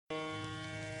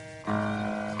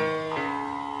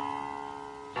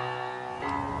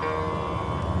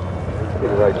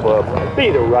right club. Be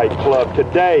the right club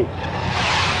today.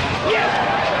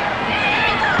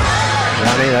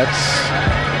 Johnny, that's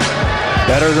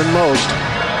better than most.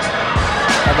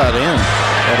 How about in?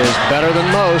 That is better than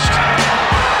most.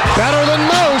 Better than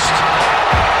most!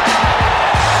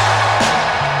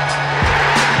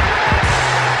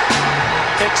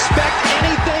 Expect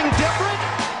anything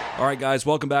different? All right, guys,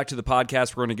 welcome back to the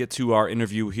podcast. We're going to get to our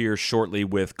interview here shortly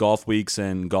with Golf Weeks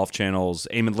and Golf Channel's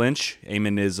Eamon Lynch.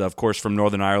 Eamon is, of course, from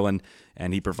Northern Ireland,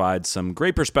 and he provides some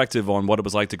great perspective on what it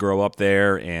was like to grow up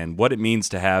there and what it means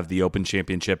to have the Open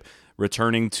Championship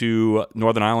returning to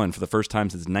Northern Ireland for the first time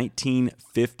since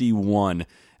 1951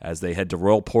 as they head to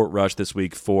Royal Portrush this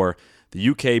week for the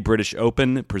UK British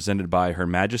Open presented by Her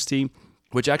Majesty,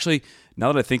 which actually,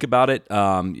 now that I think about it,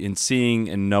 in seeing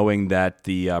and knowing that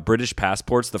the British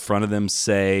passports, the front of them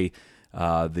say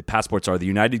the passports are the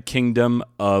United Kingdom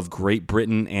of Great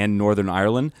Britain and Northern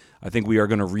Ireland, I think we are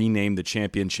going to rename the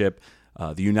championship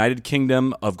the United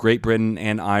Kingdom of Great Britain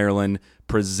and Ireland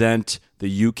present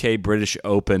the UK British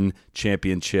Open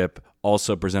Championship,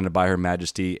 also presented by Her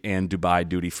Majesty and Dubai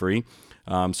Duty Free.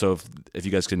 So if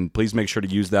you guys can please make sure to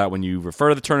use that when you refer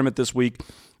to the tournament this week.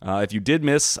 If you did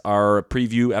miss our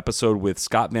preview episode with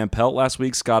Scott Van Pelt last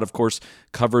week, Scott, of course,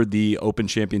 covered the Open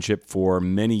Championship for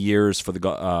many years for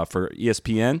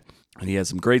ESPN, and he has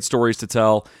some great stories to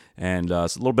tell and a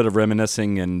little bit of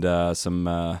reminiscing and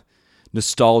some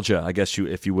nostalgia, I guess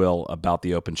if you will, about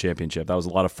the Open Championship. That was a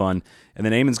lot of fun. And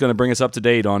then Eamon's going to bring us up to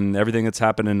date on everything that's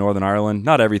happened in Northern Ireland.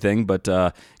 Not everything, but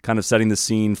kind of setting the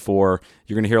scene for,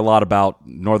 you're going to hear a lot about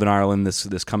Northern Ireland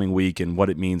this coming week and what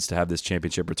it means to have this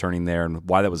championship returning there and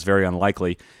why that was very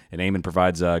unlikely. And Eamon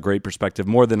provides a great perspective,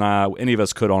 more than any of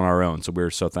us could on our own. So we're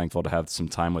so thankful to have some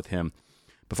time with him.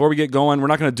 Before we get going, we're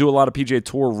not going to do a lot of PGA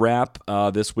Tour wrap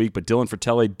this week, but Dylan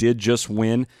Fratelli did just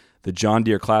win the John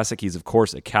Deere Classic. He's, of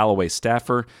course, a Callaway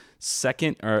staffer.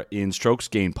 Second in strokes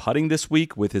gained putting this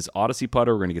week with his Odyssey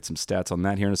putter. We're going to get some stats on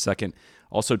that here in a second.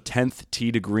 Also 10th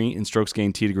tee to green in strokes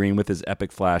gained tee to green with his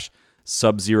Epic Flash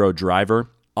Sub-Zero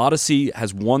driver. Odyssey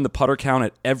has won the putter count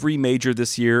at every major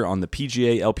this year on the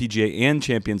PGA, LPGA, and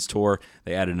Champions Tour.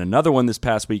 They added another one this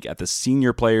past week at the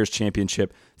Senior Players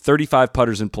Championship. 35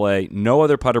 putters in play. No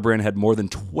other putter brand had more than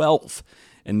 12.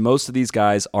 And most of these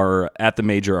guys are at the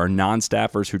major are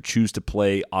non-staffers who choose to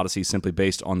play Odyssey simply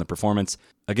based on the performance.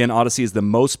 Again, Odyssey is the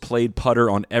most played putter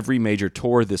on every major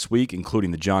tour this week,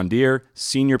 including the John Deere,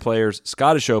 Senior Players,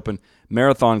 Scottish Open,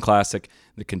 Marathon Classic.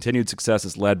 The continued success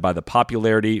is led by the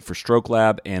popularity for Stroke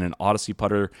Lab, and an Odyssey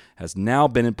putter has now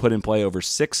been put in play over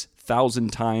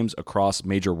 6,000 times across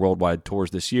major worldwide tours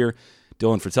this year.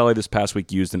 Dylan Fratelli this past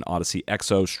week used an Odyssey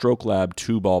Exo Stroke Lab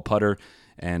 2-ball putter.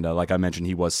 And like I mentioned,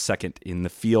 he was second in the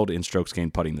field in strokes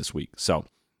gained putting this week. So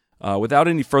without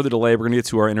any further delay, we're going to get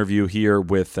to our interview here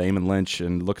with Eamon Lynch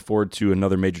and look forward to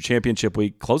another major championship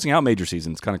week, closing out major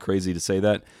season. It's kind of crazy to say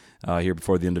that here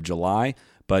before the end of July.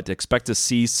 But expect to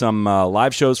see some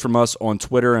live shows from us on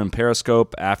Twitter and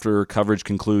Periscope after coverage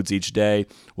concludes each day.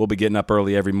 We'll be getting up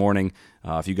early every morning.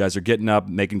 If you guys are getting up,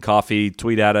 making coffee,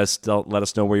 tweet at us, let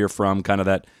us know where you're from, kind of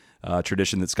that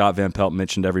tradition that Scott Van Pelt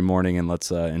mentioned every morning, and let's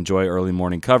enjoy early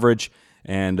morning coverage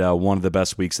and one of the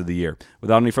best weeks of the year.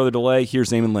 Without any further delay,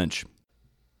 here's Eamon Lynch.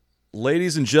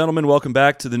 Ladies and gentlemen, welcome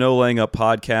back to the No Laying Up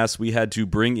podcast. We had to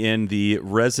bring in the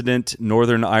resident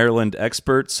Northern Ireland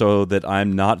expert so that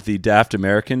I'm not the daft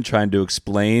American trying to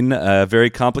explain a very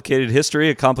complicated history,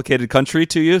 a complicated country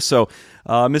to you. So,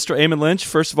 Mr. Eamon Lynch,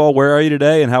 first of all, where are you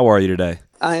today and how are you today?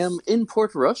 I am in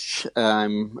Portrush.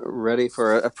 I'm ready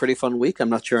for a pretty fun week.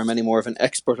 I'm not sure I'm any more of an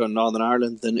expert on Northern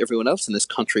Ireland than everyone else in this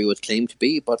country would claim to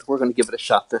be, but we're going to give it a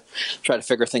shot to try to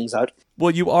figure things out. Well,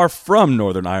 you are from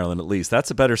Northern Ireland, at least. That's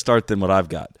a better start than what I've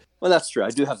got. Well, that's true. I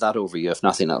do have that over you, if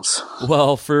nothing else.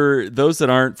 Well, for those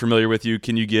that aren't familiar with you,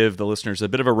 can you give the listeners a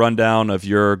bit of a rundown of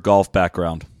your golf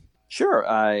background? Sure.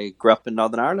 I grew up in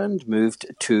Northern Ireland, moved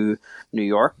to New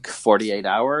York 48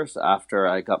 hours after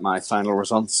I got my final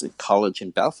results in college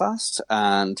in Belfast,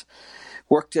 and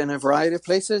worked in a variety of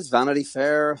places, Vanity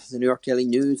Fair, the New York Daily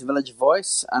News, Village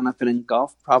Voice, and I've been in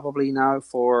golf probably now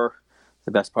for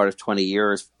the best part of 20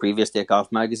 years, previously at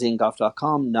Golf Magazine,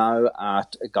 golf.com, now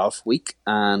at Golf Week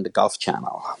and Golf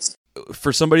Channel.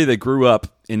 For somebody that grew up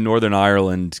in Northern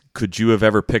Ireland, could you have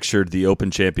ever pictured the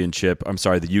Open Championship,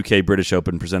 the UK British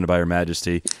Open presented by Her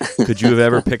Majesty, could you have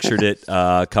ever pictured it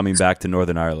coming back to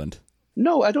Northern Ireland?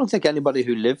 No, I don't think anybody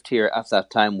who lived here at that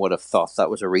time would have thought that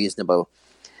was a reasonable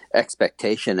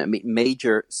expectation. I mean,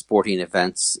 major sporting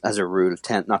events, as a rule,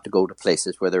 tend not to go to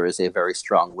places where there is a very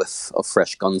strong whiff of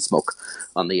fresh gun smoke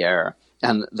on the air.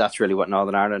 And that's really what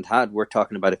Northern Ireland had. We're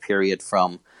talking about a period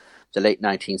from the late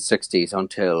 1960s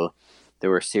until there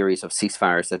were a series of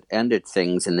ceasefires that ended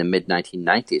things in the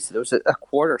mid-1990s. So there was a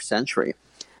quarter century.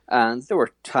 And there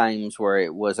were times where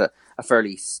it was a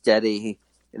fairly steady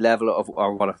level of,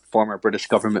 or what a former British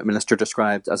government minister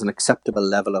described as an acceptable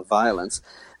level of violence.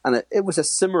 And it was a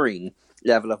simmering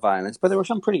level of violence. But there were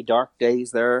some pretty dark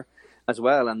days there as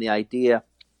well. And the idea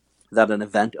that an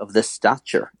event of this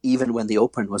stature, even when the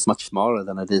Open was much smaller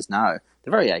than it is now,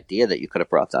 the very idea that you could have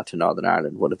brought that to Northern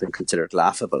Ireland would have been considered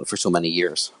laughable for so many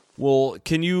years. Well,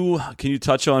 can you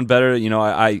touch on better?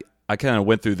 I kind of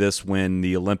went through this when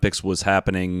the Olympics was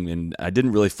happening, and I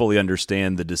didn't really fully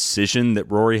understand the decision that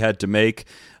Rory had to make,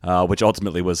 which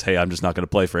ultimately was, hey, I'm just not going to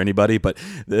play for anybody. But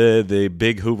the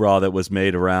big hoorah that was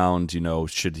made around,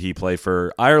 should he play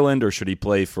for Ireland or should he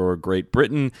play for Great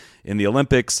Britain in the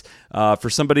Olympics? For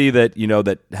somebody that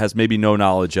that has maybe no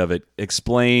knowledge of it,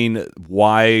 explain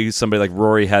why somebody like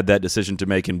Rory had that decision to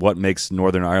make and what makes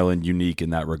Northern Ireland unique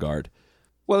in that regard.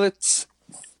 Well, it's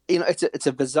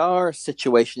a bizarre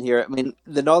situation here. I mean,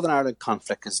 the Northern Ireland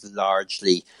conflict is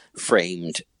largely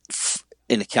framed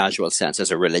in a casual sense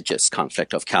as a religious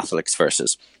conflict of Catholics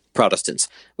versus Protestants,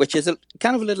 which is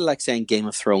kind of a little like saying Game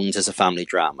of Thrones is a family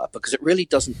drama, because it really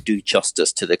doesn't do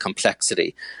justice to the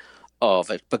complexity of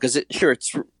it. Because it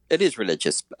is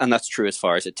religious, and that's true as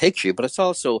far as it takes you, but it's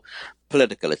also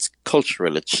political, it's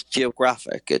cultural, it's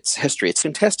geographic, it's history, it's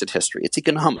contested history, it's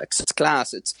economics, it's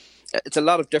class, it's a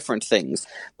lot of different things.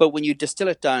 But when you distill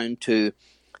it down to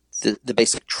the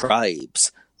basic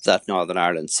tribes that Northern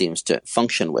Ireland seems to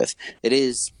function with, it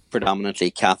is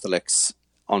predominantly Catholics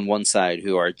on one side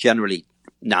who are generally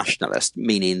nationalist,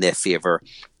 meaning they favour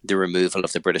the removal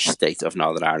of the British state of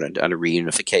Northern Ireland and a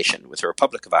reunification with the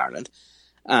Republic of Ireland.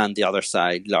 And the other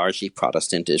side, largely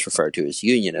Protestant, is referred to as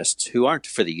Unionists, who aren't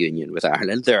for the union with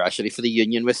Ireland. They're actually for the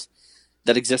union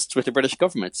that exists with the British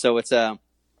government. So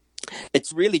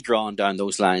it's really drawn down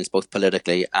those lines, both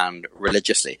politically and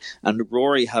religiously. And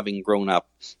Rory, having grown up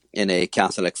in a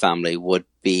Catholic family, would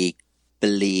be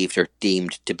believed or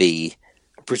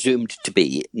presumed to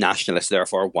be nationalist,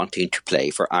 therefore wanting to play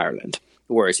for Ireland.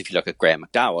 Whereas if you look at Graham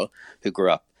McDowell, who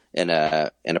grew up in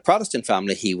a Protestant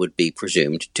family, he would be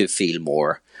presumed to feel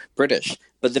more British.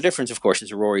 But the difference, of course,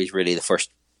 is Rory is really the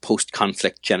first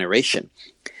post-conflict generation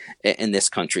in this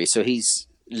country. So he's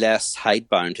less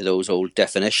hidebound to those old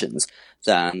definitions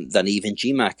than even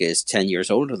GMAC is, 10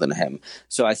 years older than him.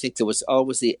 So I think there was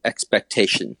always the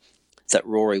expectation that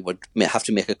Rory would have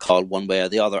to make a call one way or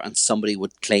the other, and somebody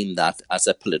would claim that as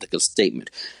a political statement,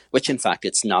 which in fact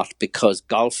it's not, because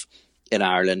golf in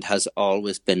Ireland has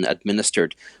always been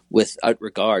administered without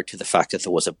regard to the fact that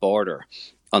there was a border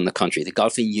on the country. The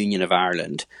Golfing Union of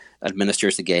Ireland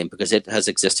administers the game because it has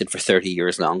existed for 30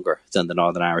 years longer than the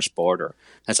Northern Irish border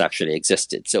has actually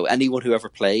existed. So anyone who ever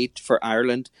played for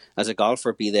Ireland as a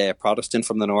golfer, be they a Protestant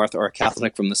from the north or a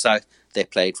Catholic from the south, they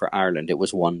played for Ireland. It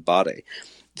was one body.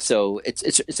 So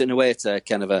it's in a way, it's a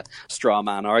kind of a straw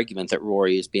man argument that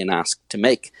Rory is being asked to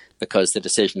make, because the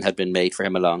decision had been made for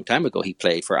him a long time ago. He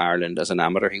played for Ireland as an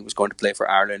amateur. He was going to play for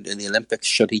Ireland in the Olympics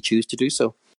should he choose to do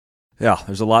so. Yeah,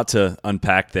 there's a lot to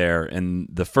unpack there, and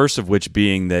the first of which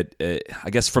being that I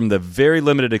guess from the very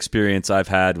limited experience I've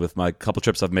had with my couple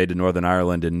trips I've made to Northern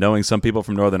Ireland and knowing some people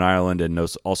from Northern Ireland and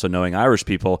also knowing Irish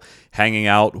people, hanging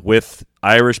out with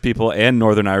Irish people and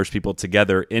Northern Irish people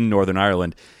together in Northern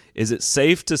Ireland, is it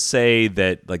safe to say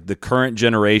that like the current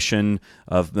generation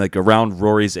of like around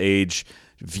Rory's age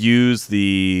views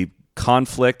the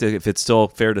conflict, if it's still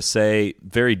fair to say,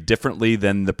 very differently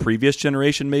than the previous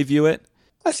generation may view it?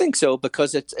 I think so,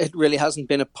 because it really hasn't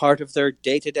been a part of their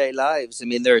day-to-day lives. I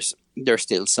mean, there's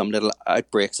still some little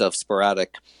outbreaks of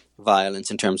sporadic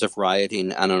violence in terms of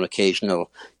rioting and an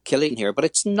occasional killing here, but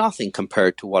it's nothing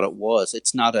compared to what it was.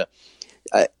 It's not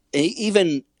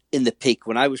even in the peak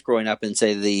when I was growing up in,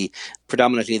 say,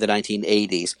 predominantly the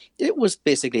 1980s, it was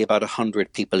basically about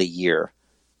 100 people a year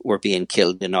were being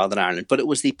killed in Northern Ireland. But it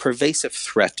was the pervasive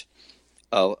threat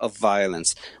of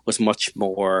violence was much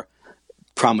more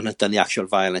prominent than the actual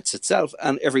violence itself.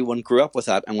 And everyone grew up with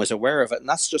that and was aware of it. And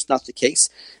that's just not the case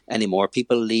anymore.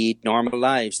 People lead normal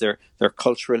lives. Their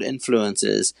cultural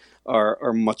influences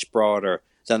are much broader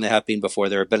than they have been before.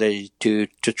 Their ability to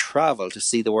travel, to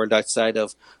see the world outside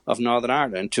of Northern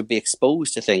Ireland, to be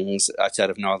exposed to things outside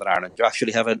of Northern Ireland, to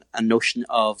actually have a notion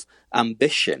of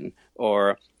ambition,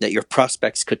 or that your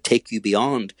prospects could take you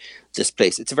beyond this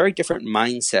place. It's a very different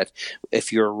mindset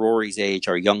if you're Rory's age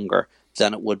or younger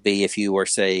than it would be if you were,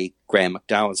 say, Graham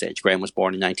McDowell's age. Graham was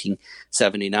born in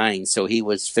 1979, so he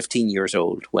was 15 years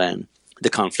old when the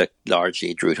conflict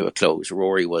largely drew to a close.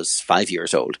 Rory was 5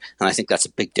 years old, and I think that's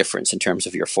a big difference in terms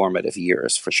of your formative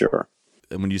years, for sure.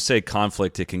 And when you say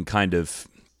conflict, it can kind of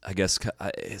I guess,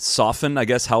 soften, I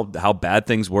guess, how bad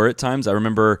things were at times. I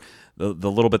remember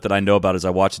the little bit that I know about is I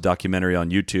watched a documentary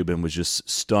on YouTube and was just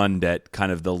stunned at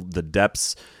kind of the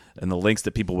depths and the lengths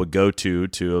that people would go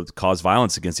to cause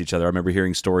violence against each other. I remember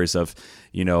hearing stories of,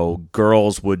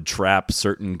 girls would trap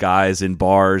certain guys in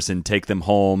bars and take them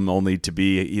home only to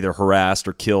be either harassed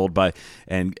or killed by,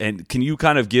 and can you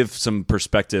kind of give some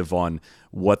perspective on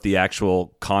what the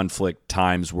actual conflict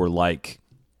times were like?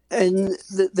 And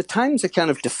the times that kind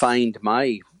of defined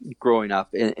my growing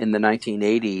up in the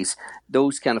 1980s,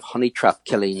 those kind of honey trap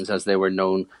killings, as they were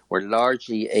known, were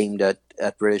largely aimed at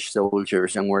British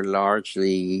soldiers and were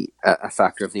largely a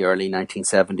factor of the early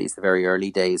 1970s, the very early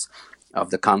days of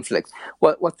the conflict.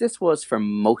 What this was for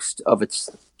most of its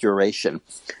duration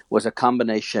was a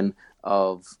combination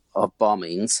of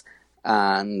bombings,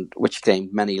 and which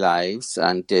claimed many lives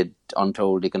and did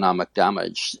untold economic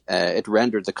damage. It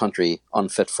rendered the country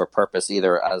unfit for purpose,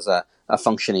 either as a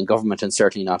functioning government and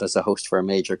certainly not as a host for a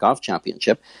major golf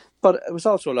championship. But it was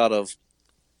also a lot of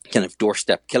kind of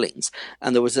doorstep killings.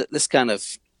 And there was this kind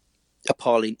of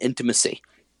appalling intimacy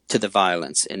to the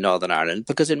violence in Northern Ireland,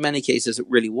 because in many cases it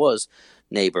really was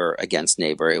neighbour against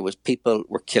neighbour. It was people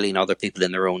were killing other people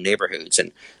in their own neighbourhoods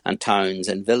and towns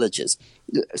and villages.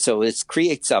 So it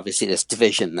creates obviously this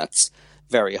division that's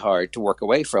very hard to work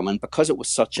away from. And because it was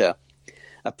such a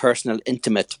personal,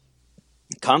 intimate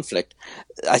conflict,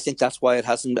 I think that's why it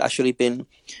hasn't actually been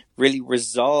really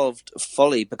resolved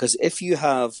fully. Because if you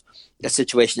have a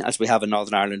situation as we have in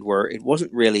Northern Ireland where it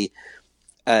wasn't really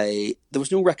there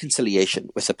was no reconciliation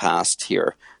with the past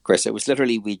here, Chris. It was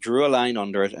literally, we drew a line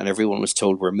under it and everyone was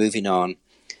told we're moving on,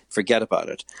 forget about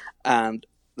it. And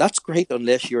that's great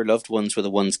unless your loved ones were the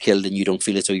ones killed and you don't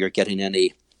feel as though you're getting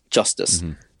any justice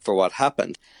for what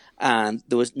happened. And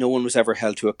no one was ever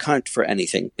held to account for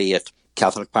anything, be it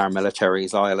Catholic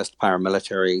paramilitaries, loyalist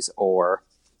paramilitaries, or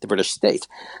the British state.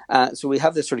 So we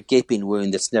have this sort of gaping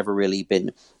wound that's never really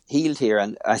been healed here.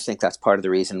 And I think that's part of the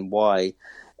reason why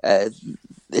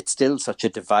it's still such a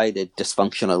divided,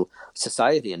 dysfunctional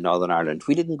society in Northern Ireland.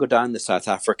 We didn't go down the South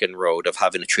African road of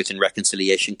having a Truth and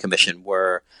Reconciliation Commission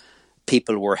where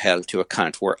people were held to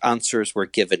account, where answers were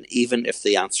given, even if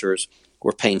the answers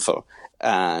were painful,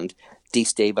 and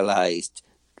destabilised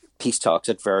peace talks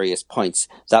at various points.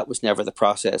 That was never the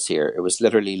process here. It was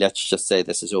literally, let's just say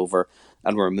this is over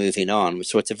and we're moving on.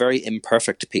 So it's a very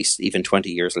imperfect peace, even 20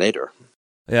 years later.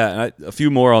 Yeah, and a few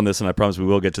more on this, and I promise we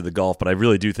will get to the golf, but I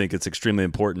really do think it's extremely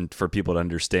important for people to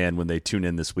understand when they tune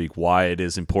in this week why it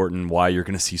is important, why you're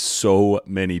going to see so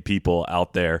many people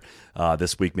out there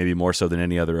this week, maybe more so than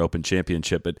any other Open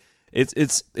Championship. But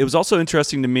it was also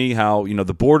interesting to me how,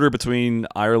 the border between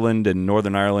Ireland and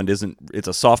Northern Ireland it's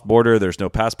a soft border. There's no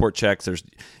passport checks.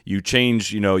 You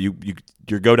change,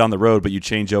 you go down the road, but you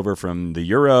change over from the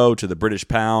euro to the British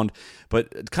pound.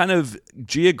 But kind of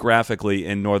geographically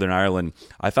in Northern Ireland,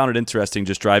 I found it interesting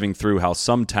just driving through how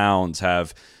some towns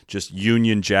have just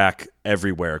Union Jack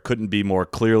everywhere. Couldn't be more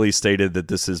clearly stated that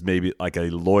this is maybe like a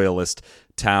loyalist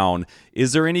town.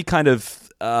 Is there any kind of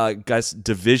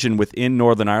division within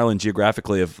Northern Ireland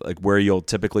geographically of like where you'll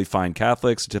typically find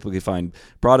Catholics, typically find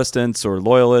Protestants or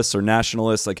loyalists or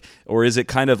nationalists, or is it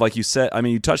kind of like you said? I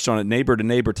mean, you touched on it, neighbor to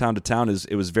neighbor, town to town.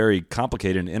 It was very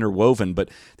complicated and interwoven. But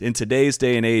in today's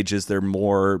day and age, is there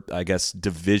more, I guess,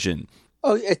 division?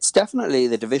 Oh, it's definitely,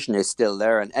 the division is still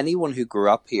there, and anyone who grew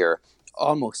up here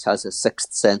almost has a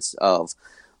sixth sense of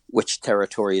which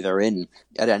territory they're in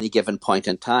at any given point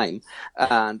in time.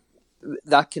 And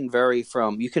that can vary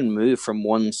you can move from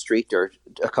one street or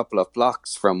a couple of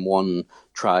blocks from one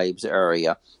tribe's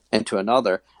area into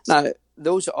another. Now,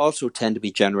 those also tend to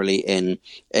be generally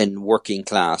in working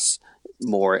class,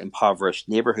 more impoverished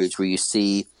neighborhoods where you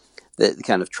see the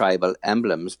kind of tribal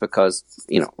emblems because,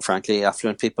 frankly,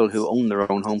 affluent people who own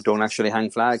their own home don't actually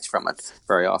hang flags from it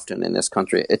very often in this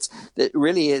country. It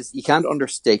really is, you can't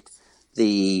understate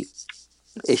the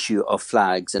issue of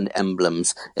flags and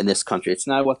emblems in this country. It's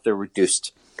now what they're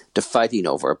reduced to fighting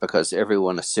over because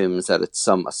everyone assumes that it's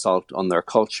some assault on their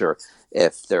culture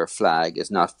if their flag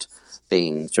is not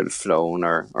being sort of flown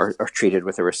or treated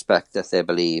with the respect that they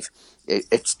believe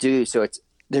it's due. So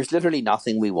there's literally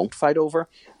nothing we won't fight over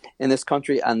in this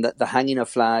country, and the hanging of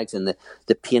flags and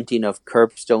the painting of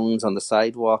curbstones on the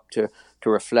sidewalk to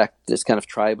reflect this kind of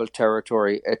tribal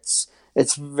territory, it's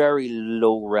very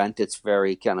low rent, it's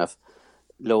very kind of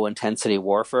low intensity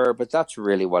warfare, but that's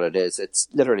really what it is. It's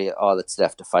literally all that's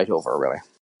left to fight over, really.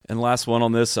 And last one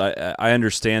on this, I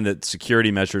understand that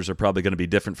security measures are probably going to be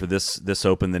different for this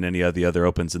Open than any of the other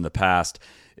Opens in the past.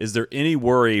 Is there any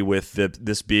worry with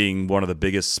this being one of the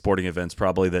biggest sporting events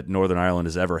probably that Northern Ireland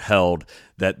has ever held,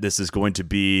 that this is going to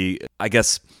be, I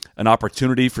guess, an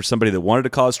opportunity for somebody that wanted to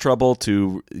cause trouble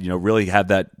to, really have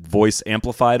that voice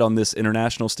amplified on this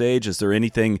international stage? Is there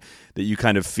anything that you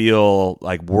kind of feel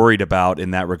like worried about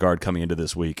in that regard coming into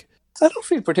this week? I don't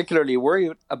feel particularly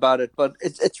worried about it, but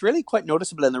it's really quite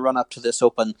noticeable in the run-up to this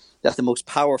Open that the most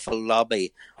powerful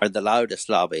lobby, or the loudest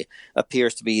lobby,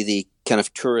 appears to be the kind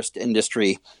of tourist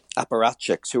industry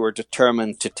apparatchiks who are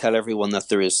determined to tell everyone that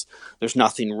there's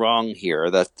nothing wrong here,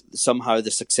 that somehow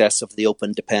the success of the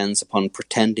Open depends upon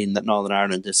pretending that Northern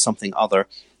Ireland is something other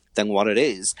than what it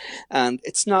is. And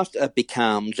it's not a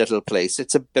becalmed little place.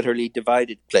 It's a bitterly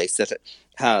divided place that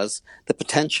has the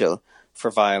potential for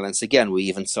violence. Again, we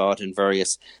even saw it in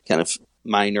various kind of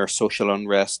minor social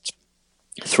unrest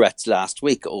threats last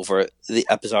week over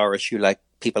a bizarre issue like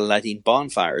people lighting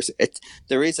bonfires.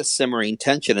 There is a simmering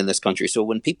tension in this country. So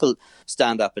when people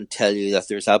stand up and tell you that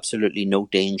there's absolutely no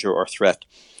danger or threat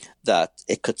that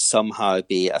it could somehow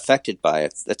be affected by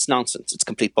it, that's nonsense. It's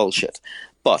complete bullshit.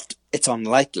 But it's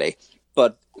unlikely.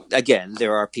 But again,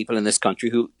 there are people in this country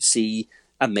who see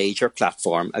a major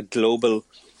platform, a global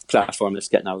platform that's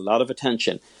getting a lot of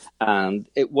attention, and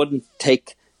it wouldn't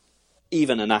take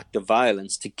even an act of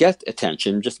violence to get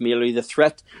attention, just merely the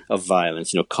threat of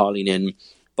violence, calling in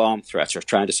bomb threats or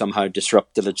trying to somehow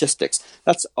disrupt the logistics.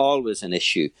 That's always an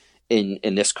issue in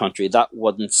this country. That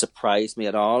wouldn't surprise me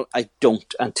at all. I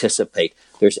don't anticipate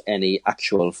there's any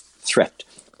actual threat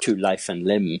to life and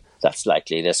limb that's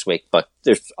likely this week, but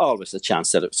there's always a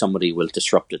chance that somebody will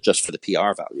disrupt it just for the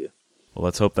PR value. Well,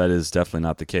 let's hope that is definitely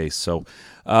not the case. So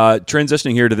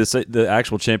transitioning here to the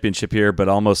actual championship here, but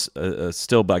almost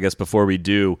still, I guess, before we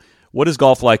do, what is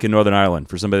golf like in Northern Ireland?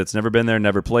 For somebody that's never been there,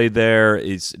 never played there,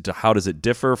 how does it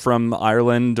differ from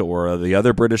Ireland or the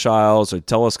other British Isles? Or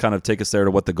take us there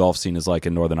to what the golf scene is like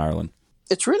in Northern Ireland.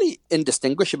 It's really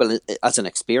indistinguishable as an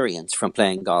experience from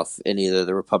playing golf in either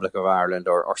the Republic of Ireland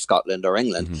or Scotland or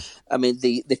England. Mm-hmm. I mean,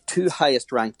 the two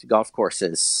highest ranked golf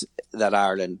courses that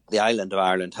the island of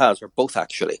Ireland has are both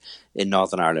actually in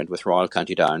Northern Ireland, with Royal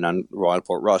County Down and Royal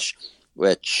Portrush,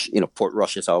 which,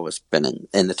 Portrush has always been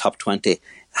in the top 20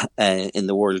 in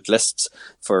the world lists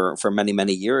for many,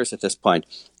 many years at this point.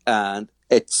 And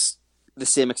it's the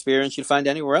same experience you'll find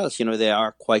anywhere else. They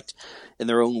are quite, in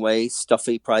their own way,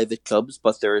 stuffy private clubs,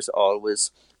 but there's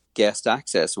always guest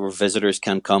access where visitors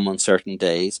can come on certain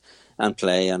days and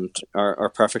play and are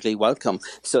perfectly welcome.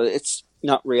 So it's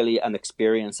not really an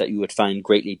experience that you would find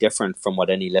greatly different from what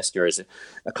any listener is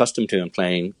accustomed to in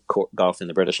playing golf in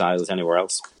the British Isles anywhere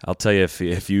else. I'll tell you,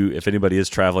 if anybody is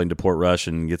traveling to Portrush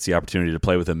and gets the opportunity to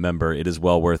play with a member, it is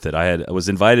well worth it. I was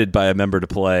invited by a member to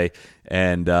play,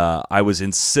 and I was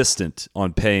insistent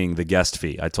on paying the guest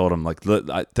fee. I told him,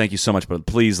 thank you so much, but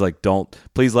please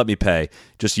let me pay.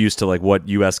 Just used to what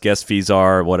U.S. guest fees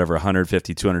are, whatever, $150,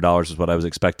 $200 is what I was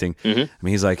expecting. Mm-hmm. I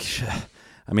mean, he's like,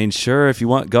 sure, if you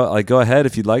want, go ahead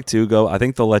if you'd like to go. I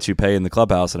think they'll let you pay in the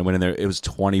clubhouse. And I went in there. It was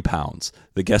 £20.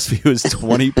 The guest fee was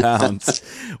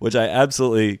 £20, which I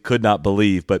absolutely could not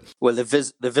believe. But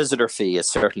the visitor fee is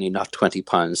certainly not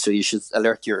 £20, so you should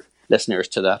alert your listeners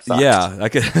to that fact. Yeah, I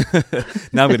could.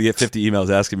 Now I'm going to get 50 emails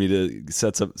asking me to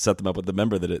set them up with the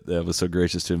member that was so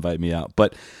gracious to invite me out.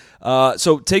 But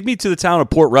so take me to the town of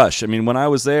Portrush. I mean, when I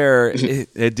was there,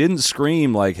 it didn't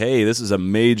scream like, hey, this is a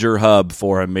major hub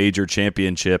for a major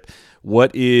championship.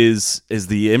 What is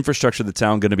the infrastructure of the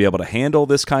town going to be able to handle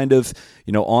this kind of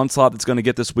onslaught that's going to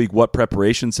get this week? What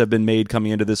preparations have been made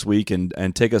coming into this week?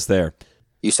 And take us there.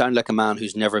 You sound like a man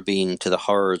who's never been to the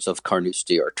horrors of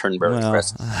Carnoustie or Turnberry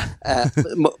Crest.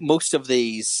 Most of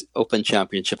these Open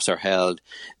Championships are held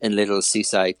in little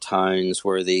seaside towns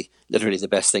where literally the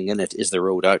best thing in it is the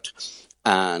road out.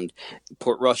 And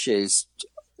Portrush is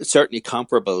certainly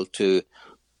comparable to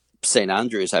St.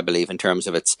 Andrews, I believe, in terms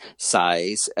of its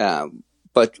size.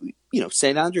 But,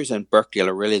 St. Andrews and Birkdale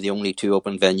are really the only two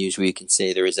Open venues where you can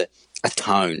say there is a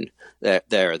town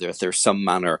there. There's some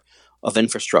manner of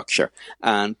infrastructure,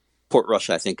 and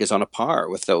Portrush, I think, is on a par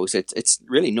with those. It's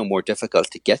really no more difficult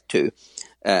to get to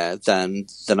than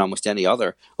almost any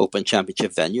other Open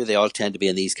Championship venue. They all tend to be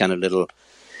in these kind of little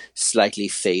slightly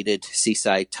faded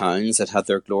seaside towns that had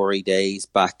their glory days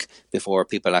back before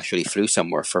people actually flew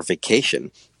somewhere for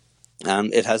vacation.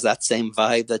 And it has that same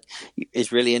vibe that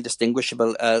is really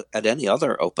indistinguishable at any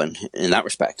other Open in that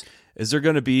respect. Is there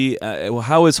going to be?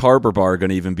 How is Harbour Bar going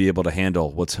to even be able to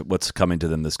handle what's coming to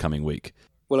them this coming week?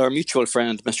 Well, our mutual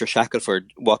friend, Mr.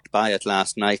 Shackelford, walked by it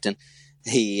last night, and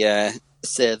he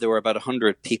say there were about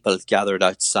 100 people gathered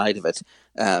outside of it.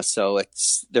 So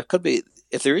there could be,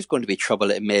 if there is going to be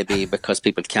trouble, it may be because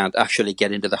people can't actually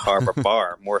get into the harbour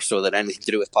bar, more so than anything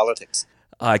to do with politics.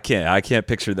 I can't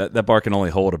picture that. That bar can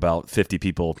only hold about 50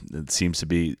 people. It seems to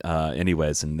be,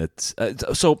 anyways. And it's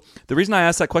so the reason I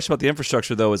asked that question about the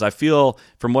infrastructure, though, is I feel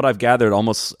from what I've gathered,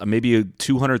 almost maybe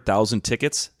 200,000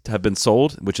 tickets have been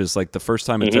sold, which is like the first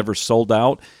time it's ever sold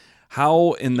out.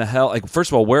 How in the hell? Like, first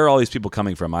of all, where are all these people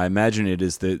coming from? I imagine it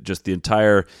is just the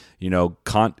entire,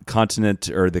 continent,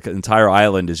 or the entire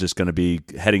island is just going to be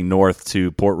heading north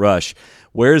to Portrush.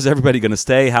 Where is everybody going to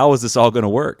stay? How is this all going to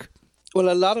work? Well,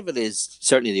 a lot of it is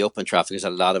certainly the open traffic. Is a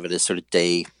lot of it is sort of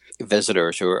day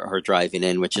visitors who are driving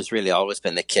in, which has really always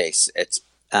been the case.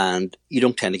 And you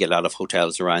don't tend to get a lot of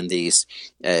hotels around these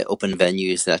open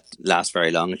venues that last very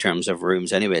long in terms of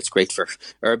rooms. Anyway, it's great for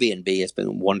Airbnb. It's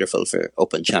been wonderful for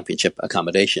open championship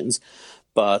accommodations.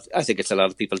 But I think it's a lot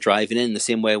of people driving in the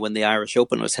same way when the Irish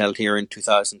Open was held here in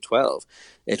 2012.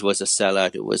 It was a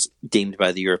sellout. It was deemed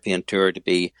by the European Tour to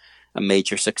be a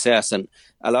major success. And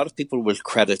a lot of people will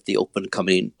credit the Open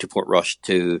coming to Portrush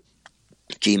to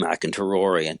GMAC and to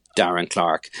Rory and Darren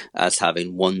Clarke as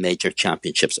having won major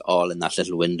championships all in that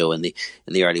little window in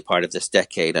the early part of this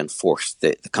decade, and forced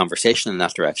the conversation in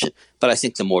that direction. But I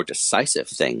think the more decisive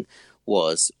thing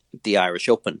was the Irish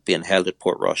Open being held at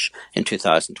Portrush in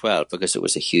 2012, because it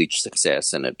was a huge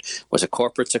success, and it was a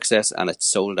corporate success, and it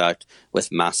sold out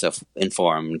with massive,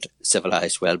 informed,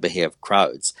 civilised, well-behaved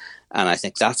crowds. And I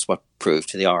think that's what proved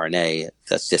to the R&A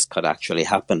that this could actually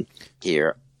happen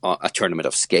here, a tournament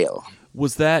of scale.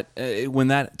 Was that when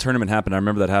that tournament happened? I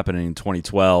remember that happening in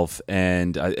 2012,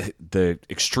 and the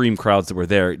extreme crowds that were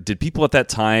there. Did people at that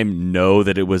time know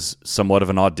that it was somewhat of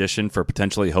an audition for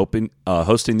potentially hosting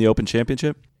the Open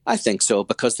Championship? I think so,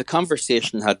 because the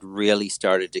conversation had really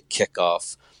started to kick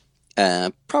off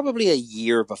probably a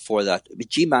year before that.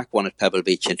 GMAC won at Pebble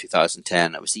Beach in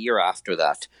 2010. It was the year after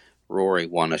that Rory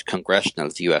won at Congressional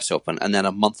at the US Open, and then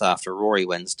a month after Rory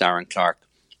wins, Darren Clarke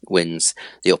wins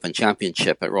the Open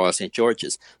Championship at Royal St.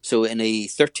 George's. So in a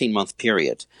 13-month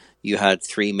period, you had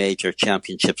 3 major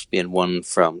championships being won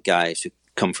from guys who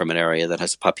come from an area that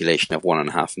has a population of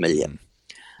 1.5 million.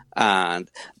 And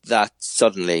that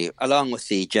suddenly, along with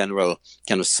the general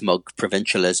kind of smug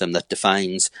provincialism that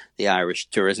defines the Irish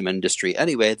tourism industry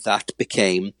anyway, that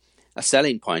became a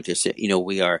selling point. Is,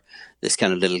 we are this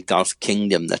kind of little golf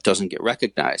kingdom that doesn't get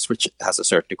recognized, which has a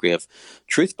certain degree of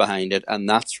truth behind it. And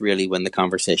that's really when the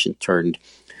conversation turned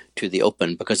to the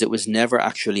Open, because it was never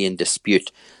actually in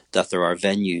dispute that there are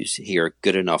venues here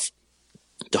good enough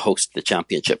to host the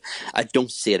championship. I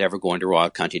don't see it ever going to Royal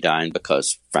County Down,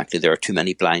 because frankly there are too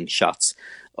many blind shots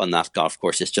on that golf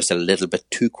course. It's just a little bit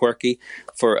too quirky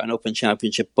for an Open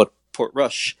Championship. But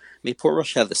Portrush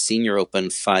had the Senior Open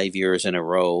 5 years in a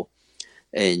row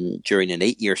during an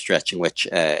 8-year stretch in which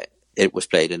it was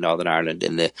played in Northern Ireland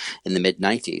in the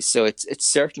mid-90s. So it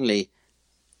certainly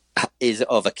is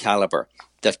of a calibre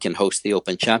that can host the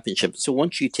Open Championship. So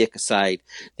once you take aside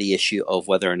the issue of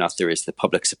whether or not there is the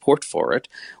public support for it,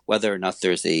 whether or not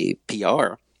there's a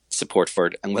PR support for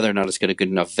it, and whether or not it's got a good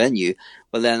enough venue,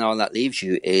 well, then all that leaves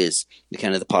you is the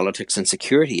kind of the politics and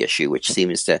security issue, which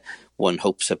seems to, one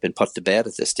hopes, have been put to bed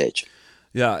at this stage.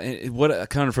 Yeah, what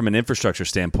kind of from an infrastructure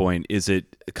standpoint, is it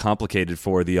complicated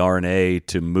for the R&A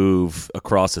to move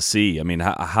across a sea? I mean,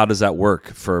 how does that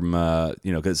work from,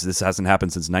 because this hasn't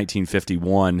happened since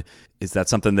 1951. Is that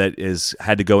something that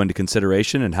had to go into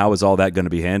consideration, and how is all that going to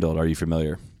be handled? Are you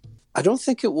familiar? I don't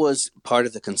think it was part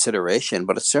of the consideration,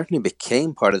 but it certainly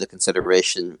became part of the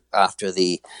consideration after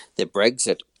the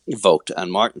Brexit vote.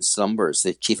 And Martin Slumbers,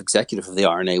 the chief executive of the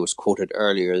R&A, was quoted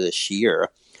earlier this year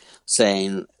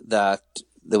saying that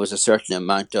there was a certain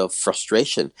amount of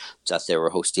frustration that they were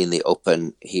hosting the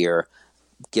Open here,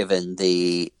 given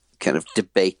the kind of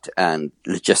debate and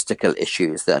logistical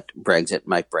issues that Brexit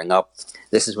might bring up.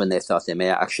 This is when they thought they may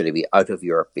actually be out of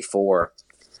Europe before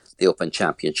the Open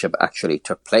Championship actually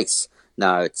took place.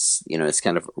 Now it's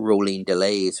kind of rolling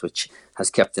delays, which has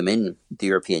kept them in the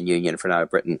European Union for now,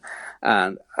 Britain.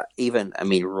 And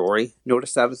Rory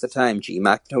noticed that at the time.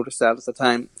 GMAC noticed that at the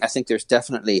time. I think there's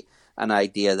definitely an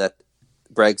idea that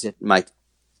Brexit might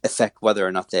affect whether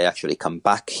or not they actually come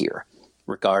back here,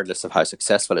 regardless of how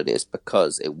successful it is,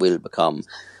 because it will become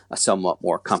a somewhat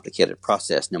more complicated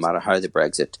process no matter how the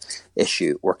Brexit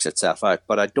issue works itself out.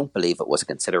 But I don't believe it was a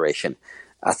consideration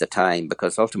at the time,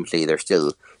 because ultimately they're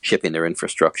still shipping their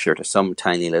infrastructure to some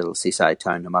tiny little seaside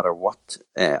town no matter what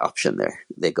option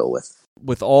they go with.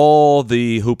 with all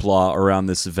the hoopla around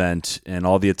this event and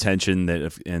all the attention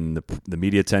and the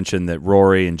media attention that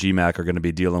Rory and GMAC are going to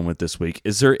be dealing with this week,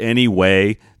 is there any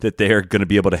way that they're going to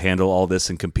be able to handle all this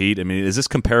and compete? I mean, is this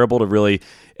comparable to really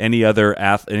any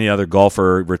other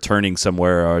golfer returning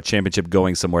somewhere or a championship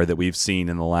going somewhere that we've seen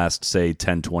in the last, say,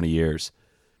 10, 20 years?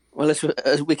 Well,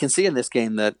 as we can see in this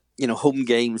game that, home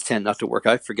games tend not to work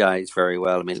out for guys very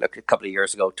well. I mean, look, a couple of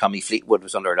years ago, Tommy Fleetwood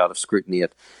was under a lot of scrutiny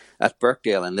at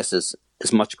Birkdale, and this is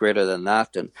much greater than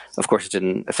that. And of course, it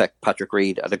didn't affect Patrick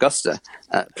Reed at Augusta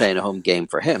playing a home game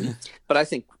for him. But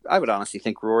I would honestly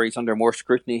think Rory's under more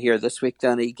scrutiny here this week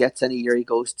than he gets any year he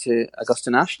goes to Augusta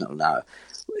National now,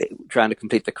 trying to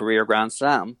complete the career Grand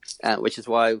Slam, which is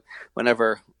why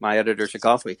whenever my editors at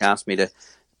Golf Week asked me to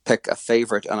pick a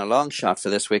favourite and a long shot for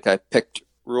this week, I picked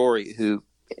Rory, who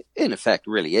in effect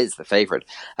really is the favourite.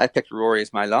 I picked Rory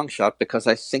as my long shot because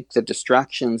I think the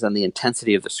distractions and the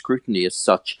intensity of the scrutiny is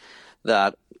such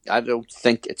that I don't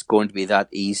think it's going to be that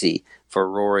easy for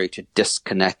Rory to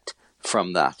disconnect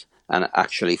from that and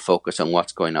actually focus on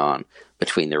what's going on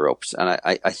between the ropes. And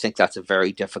I think that's a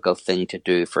very difficult thing to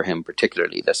do for him,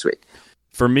 particularly this week.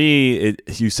 For me,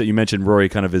 you mentioned Rory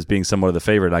kind of as being somewhat of the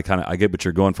favorite. I get what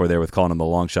you're going for there with calling him the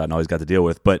long shot and all he's got to deal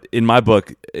with. But in my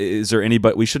book, is there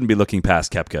anybody we shouldn't be looking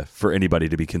past Koepka for anybody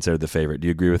to be considered the favorite? Do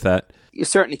you agree with that? You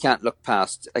certainly can't look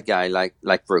past a guy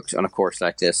like Brooks on a course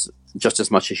like this, just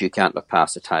as much as you can't look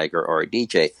past a Tiger or a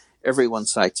DJ. Everyone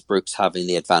cites Brooks having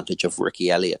the advantage of Ricky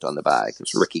Elliott on the bag,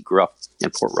 because Ricky grew up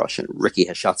in Portrush, and Ricky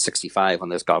has shot 65 on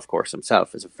this golf course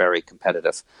himself. Is a very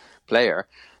competitive player,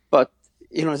 but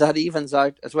that evens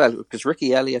out as well, because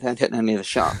Ricky Elliott hadn't hit any of the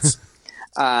shots.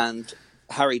 And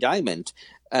Harry Diamond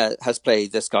has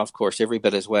played this golf course every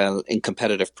bit as well in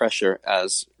competitive pressure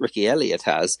as Ricky Elliott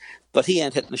has, but he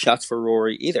ain't hitting the shots for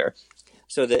Rory either.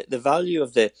 So the value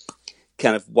of the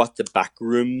kind of what the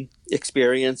backroom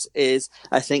experience is,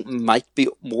 I think might be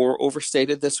more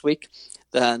overstated this week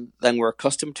than we're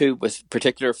accustomed to, with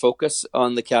particular focus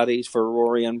on the caddies for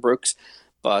Rory and Brooks.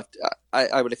 But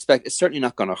I would expect it's certainly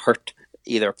not going to hurt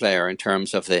either player in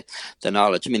terms of the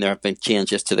knowledge. I mean, there have been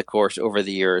changes to the course over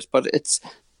the years, but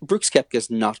Brooks Koepka is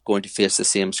not going to face the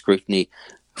same scrutiny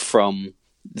from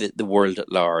the world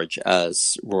at large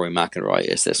as Rory McIlroy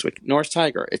is this week. Nor is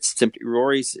Tiger. It's simply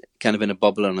Rory's kind of in a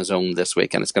bubble on his own this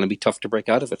week, and it's going to be tough to break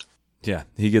out of it. Yeah,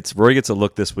 Rory gets a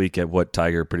look this week at what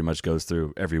Tiger pretty much goes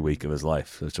through every week of his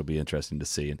life, which will be interesting to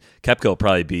see. And Koepka will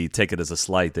probably take it as a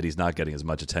slight that he's not getting as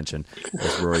much attention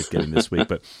as Rory's getting this week.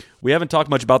 But we haven't talked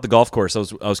much about the golf course.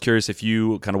 I was curious if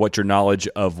you kind of what your knowledge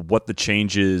of what the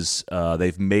changes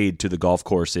they've made to the golf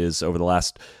course is over the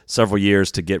last several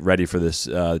years to get ready for this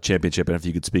championship, and if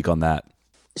you could speak on that.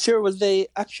 Sure. Well, they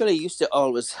actually used to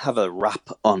always have a rap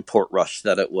on Portrush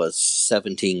that it was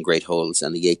 17 great holes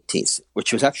and the 18th,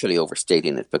 which was actually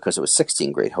overstating it because it was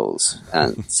 16 great holes,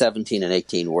 and 17 and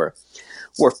 18 were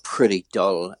pretty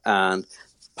dull. And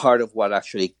part of what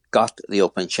actually got the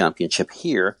Open Championship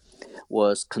here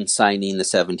was consigning the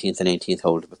 17th and 18th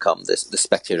hole to become the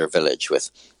spectator village with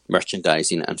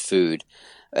merchandising and food,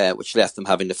 which left them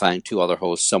having to find two other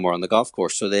holes somewhere on the golf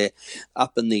course. So they,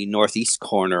 up in the northeast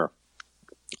corner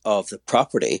of the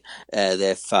property,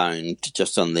 they found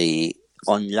just on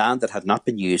land that had not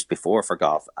been used before for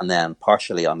golf, and then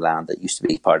partially on land that used to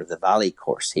be part of the Valley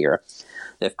course here,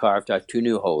 they've carved out two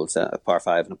new holes, a par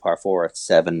 5 and a par 4 at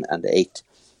 7 and 8,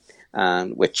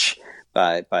 and which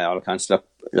by all accounts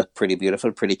look pretty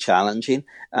beautiful, pretty challenging,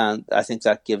 and I think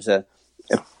that gives a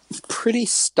pretty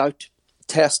stout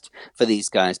test for these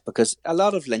guys, because a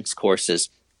lot of links courses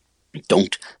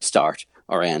don't start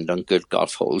or end on good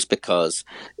golf holes, because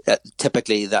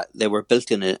typically that they were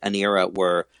built in an era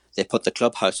where they put the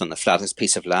clubhouse on the flattest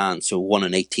piece of land, so 1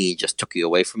 and 18 just took you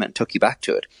away from it and took you back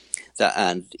to it.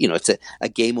 And it's a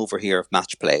game over here of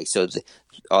match play, so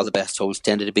all the best holes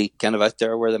tended to be kind of out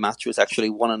there where the match was actually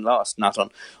won and lost, not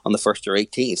on the first or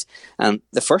 18th. And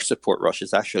the first at Portrush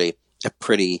is actually a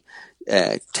pretty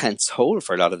tense hole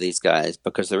for a lot of these guys,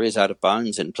 because there is out of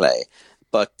bounds in play.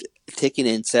 But taking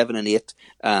in 7 and 8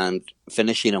 and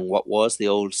finishing on what was the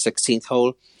old 16th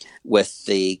hole with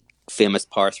the famous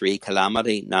par 3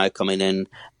 Calamity now coming in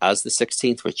as the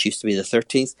 16th, which used to be the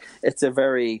 13th, it's a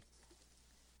very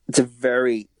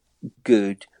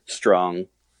good, strong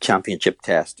championship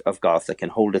test of golf that can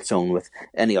hold its own with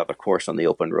any other course on the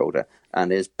open road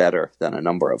and is better than a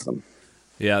number of them.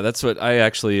 Yeah, that's what I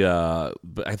actually. I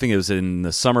think it was in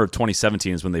the summer of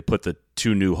 2017 is when they put the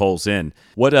two new holes in.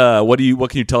 What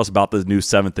can you tell us about the new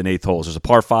 7th and 8th holes? There's a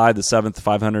par 5, the 7th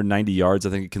 590 yards. I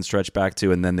think it can stretch back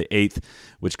to, and then the 8th,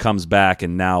 which comes back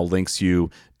and now links you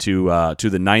to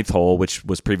the 9th hole, which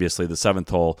was previously the 7th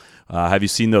hole. Have you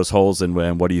seen those holes, and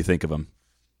what do you think of them?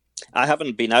 I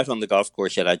haven't been out on the golf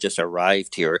course yet. I just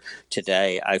arrived here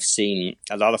today. I've seen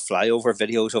a lot of flyover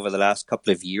videos over the last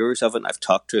couple of years of it. And I've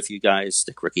talked to a few guys,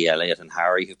 like Ricky Elliott and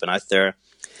Harry, who've been out there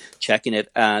checking it.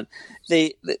 And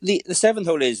the 7th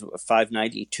hole is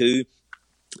 592,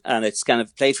 and it's kind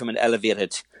of played from an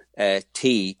elevated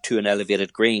tee to an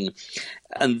elevated green.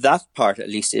 And that part, at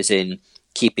least, is in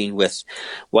keeping with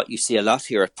what you see a lot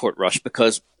here at Portrush,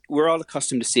 because we're all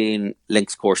accustomed to seeing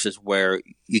links courses where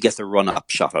you get the run-up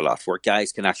shot a lot, where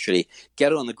guys can actually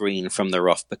get on the green from the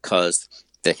rough because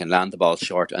they can land the ball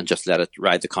short and just let it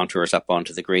ride the contours up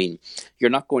onto the green. You're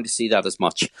not going to see that as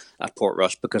much at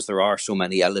Portrush because there are so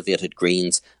many elevated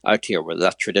greens out here where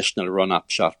that traditional run-up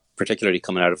shot, particularly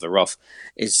coming out of the rough,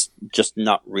 is just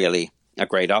not really a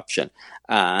great option.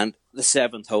 And the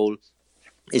 7th hole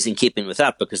is in keeping with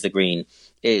that because the green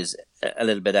is a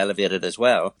little bit elevated as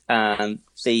well. And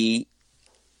the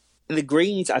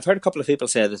greens, I've heard a couple of people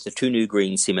say that the two new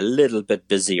greens seem a little bit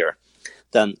busier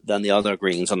than the other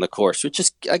greens on the course, which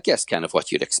is, I guess, kind of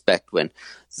what you'd expect when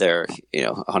they're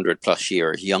 100 plus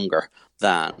years younger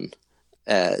than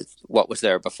what was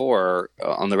there before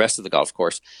on the rest of the golf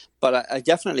course. But I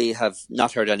definitely have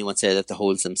not heard anyone say that the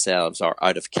holes themselves are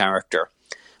out of character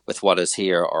with what is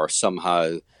here or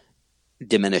somehow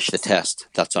diminish the test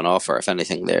that's on offer. If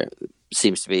anything, there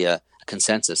seems to be a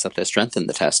consensus that they strengthen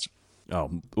the test. Oh,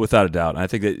 without a doubt. And I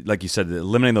think that, like you said,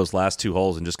 eliminating those last two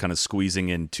holes and just kind of squeezing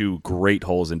in two great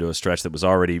holes into a stretch that was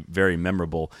already very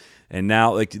memorable. And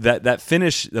now, like that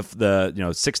finish,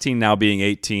 the 16 now being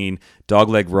 18,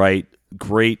 dogleg right,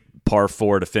 great par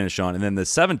 4 to finish on. And then the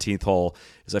 17th hole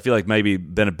is, I feel like, maybe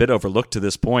been a bit overlooked to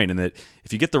this point, and that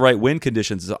if you get the right wind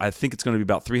conditions, I think it's going to be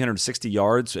about 360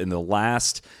 yards, and the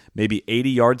last maybe 80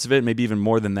 yards of it, maybe even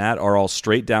more than that, are all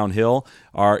straight downhill.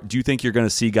 Do you think you're going to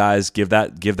see guys give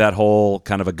that hole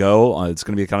kind of a go? It's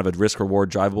going to be kind of a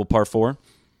risk-reward drivable par 4?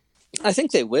 I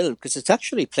think they will, because it's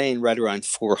actually playing right around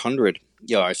 400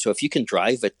 yards. So if you can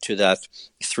drive it to that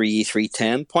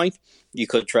 310 point, you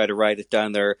could try to ride it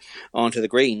down there onto the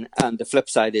green. And the flip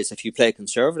side is, if you play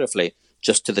conservatively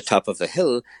just to the top of the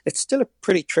hill, it's still a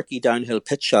pretty tricky downhill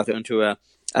pitch shot into a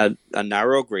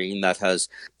narrow green that has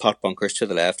pot bunkers to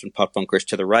the left and pot bunkers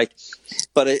to the right.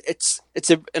 But it's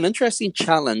an interesting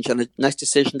challenge and a nice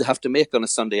decision to have to make on a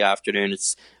Sunday afternoon.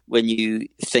 It's when you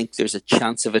think there's a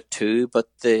chance of it too, but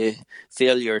the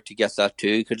failure to get that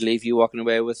two could leave you walking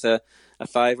away with a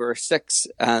 5 or a 6.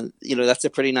 And, that's a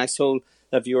pretty nice hole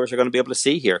that viewers are going to be able to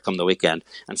see here come the weekend.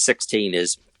 And 16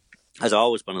 has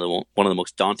always been one of the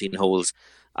most daunting holes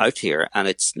out here, and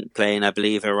it's playing, I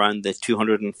believe, around the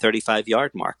 235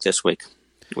 yard mark this week,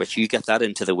 which you get that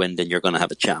into the wind and you're going to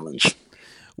have a challenge.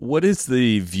 What is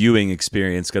the viewing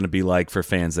experience going to be like for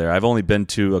fans there? I've only been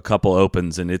to a couple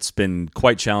opens, and it's been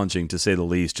quite challenging, to say the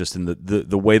least, just in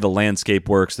the way the landscape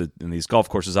works. In these golf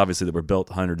courses, obviously, that were built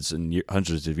hundreds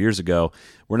of years ago,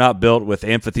 were not built with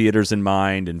amphitheaters in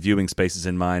mind and viewing spaces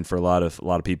in mind for a lot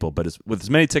of people. But with as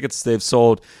many tickets as they've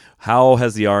sold, how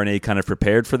has the R&A kind of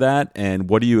prepared for that, and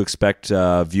what do you expect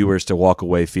viewers to walk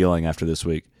away feeling after this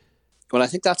week? Well, I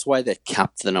think that's why they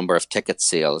capped the number of ticket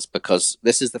sales, because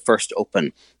this is the first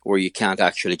Open where you can't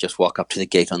actually just walk up to the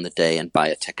gate on the day and buy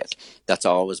a ticket. That's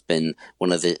always been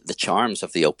one of the charms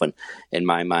of the Open in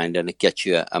my mind, and it gets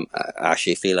you, I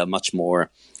actually feel, a much more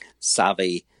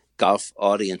savvy golf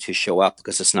audience who show up,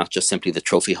 because it's not just simply the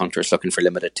trophy hunters looking for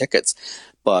limited tickets.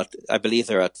 But I believe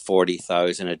they're at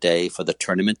 40,000 a day for the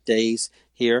tournament days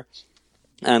here.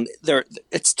 And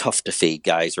it's tough to feed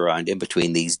guys around in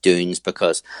between these dunes,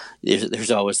 because there's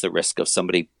always the risk of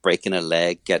somebody breaking a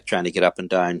leg trying to get up and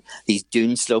down these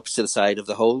dune slopes to the side of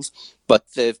the holes. But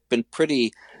they've been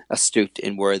pretty astute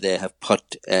in where they have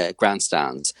put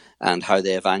grandstands and how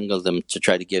they have angled them to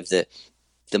try to give the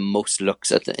most looks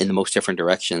in the most different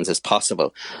directions as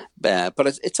possible. But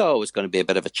it's always going to be a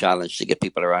bit of a challenge to get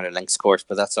people around a links course.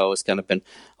 But that's always kind of been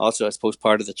also, I suppose,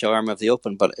 part of the charm of the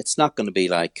Open. But it's not going to be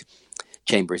like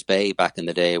Chambers Bay back in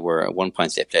the day, where at one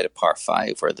point they played a par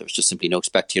 5 where there was just simply no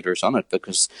spectators on it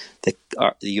because the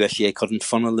USGA couldn't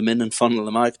funnel them in and funnel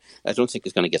them out. I don't think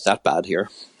it's going to get that bad here.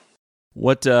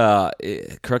 What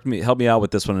help me out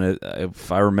with this one.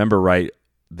 If I remember right,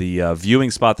 the viewing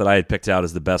spot that I had picked out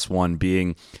as the best one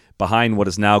being behind what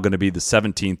is now going to be the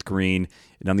 17th green,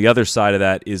 and on the other side of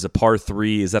that is a par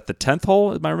 3. Is that the 10th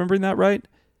hole? Am I remembering that right?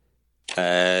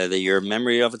 Your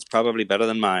memory of it's probably better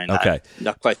than mine. Okay. I'm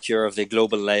not quite sure of the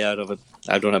global layout of it.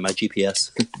 I don't have my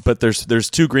GPS. But there's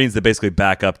two greens that basically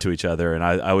back up to each other, and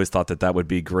I always thought that would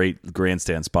be a great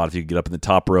grandstand spot if you could get up in the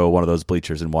top row of one of those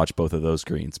bleachers and watch both of those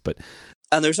greens.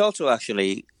 And there's also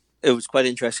actually, it was quite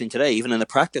interesting today, even in the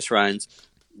practice rounds,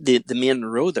 the main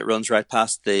road that runs right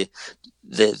past the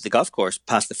golf course,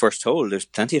 past the first hole, there's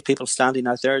plenty of people standing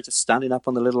out there, just standing up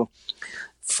on the little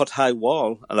foot-high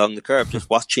wall along the curb, just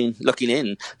watching, looking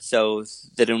in. So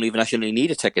they don't even actually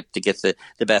need a ticket to get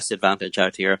the best advantage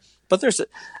out here. But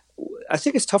I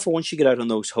think it's tougher once you get out on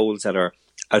those holes that are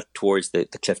out towards the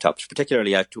cliff tops,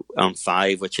 particularly out on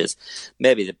 5, which is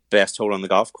maybe the best hole on the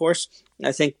golf course.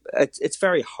 I think it's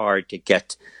very hard to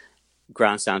get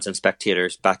grandstands and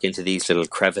spectators back into these little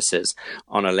crevices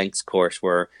on a links course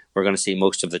where we're going to see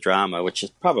most of the drama, which is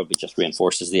probably just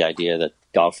reinforces the idea that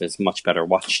golf is much better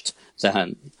watched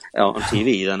than on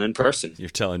TV than in person. You're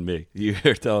telling me.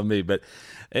 But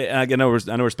I know we're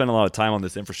spending a lot of time on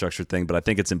this infrastructure thing, but I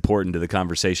think it's important to the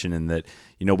conversation in that,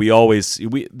 this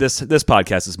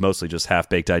podcast is mostly just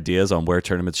half-baked ideas on where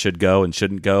tournaments should go and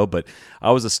shouldn't go. But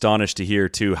I was astonished to hear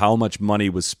too how much money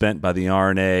was spent by the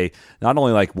R&A, not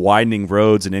only like widening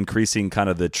roads and increasing kind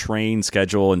of the train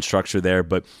schedule and structure there,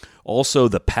 but also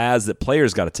the paths that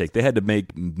players got to take. They had to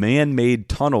make man-made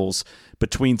tunnels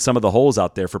between some of the holes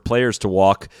out there for players to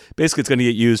walk. Basically, it's going to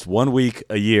get used 1 week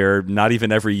a year, not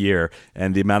even every year.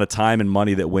 And the amount of time and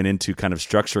money that went into kind of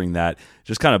structuring that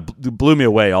just kind of blew me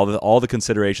away. All the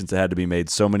considerations that had to be made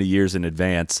so many years in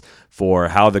advance for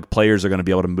how the players are going to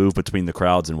be able to move between the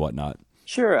crowds and whatnot.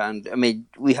 Sure, and I mean,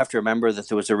 we have to remember that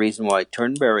there was a reason why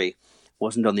Turnberry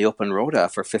wasn't on the open road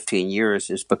for 15 years,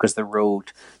 is because the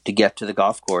road to get to the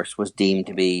golf course was deemed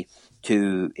to be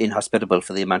too inhospitable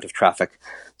for the amount of traffic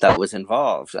that was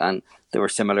involved. And there were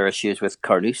similar issues with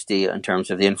Carnoustie in terms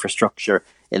of the infrastructure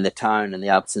in the town and the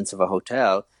absence of a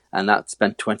hotel. And that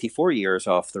spent 24 years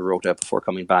off the rota before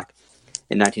coming back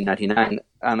in 1999.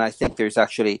 And I think there's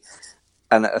actually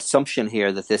an assumption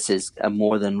here that this is a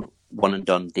more than one and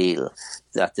done deal,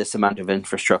 that this amount of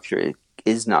infrastructure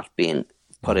is not being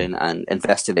put in and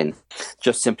invested in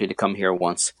just simply to come here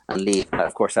once and leave.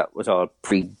 Of course, that was all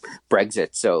pre-Brexit.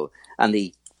 So, and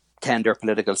the tender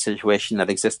political situation that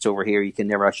exists over here, you can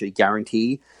never actually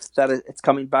guarantee that it's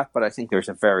coming back. But I think there's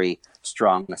a very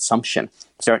strong assumption,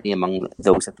 certainly among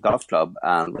those at the golf club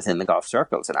and within the golf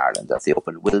circles in Ireland, that the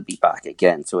Open will be back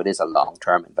again. So it is a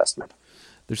long-term investment.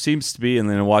 There seems to be, and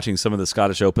then watching some of the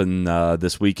Scottish Open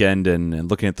this weekend and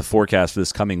looking at the forecast for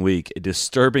this coming week, a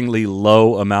disturbingly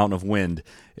low amount of wind.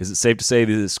 Is it safe to say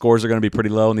the scores are going to be pretty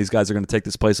low and these guys are going to take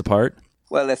this place apart?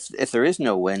 Well, if there is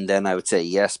no wind, then I would say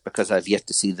yes, because I've yet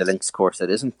to see the links course that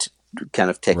isn't kind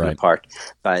of taken apart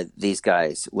by these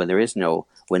guys when there is no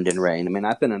wind and rain. I mean,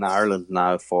 I've been in Ireland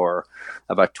now for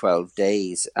about 12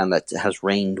 days and it has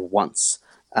rained once.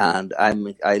 And I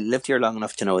lived here long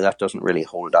enough to know that doesn't really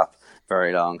hold up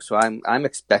very long. So I'm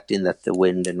expecting that the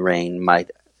wind and rain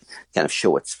might kind of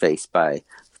show its face by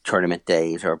tournament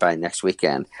days or by next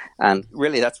weekend. And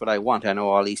really that's what I want. I know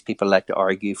all these people like to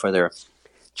argue for their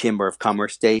Chamber of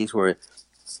Commerce days where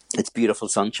it's beautiful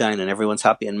sunshine and everyone's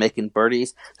happy and making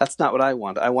birdies. That's not what I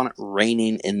want. I want it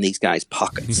raining in these guys'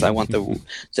 pockets. I want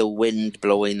the wind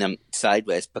blowing them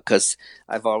sideways, because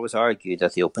I've always argued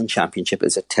that the Open Championship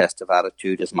is a test of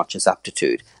attitude as much as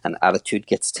aptitude, and attitude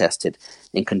gets tested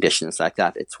in conditions like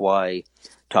that. It's why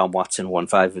Tom Watson won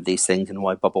 5 of these things and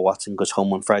why Bubba Watson goes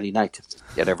home on Friday night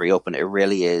at every Open. It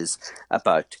really is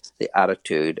about the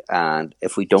attitude, and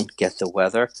if we don't get the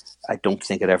weather, I don't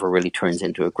think it ever really turns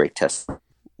into a great test.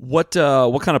 What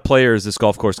kind of player is this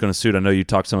golf course going to suit? I know you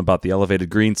talked some about the elevated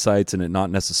green sites and it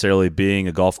not necessarily being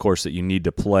a golf course that you need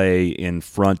to play in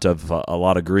front of a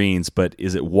lot of greens, but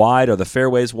is it wide? Are the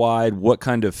fairways wide? What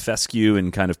kind of fescue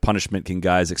and kind of punishment can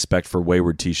guys expect for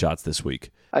wayward tee shots this week?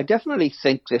 I definitely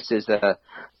think this is a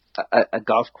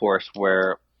golf course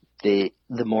where the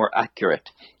more accurate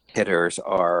hitters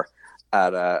are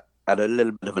at a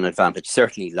little bit of an advantage.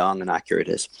 Certainly long and accurate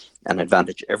is an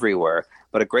advantage everywhere,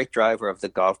 but a great driver of the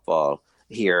golf ball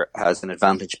here has an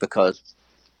advantage because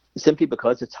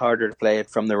it's harder to play it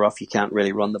from the rough. You can't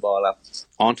really run the ball up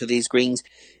onto these greens.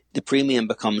 The premium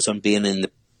becomes on being in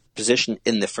the position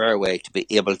in the fairway to be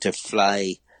able to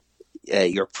fly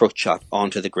your approach shot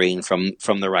onto the green from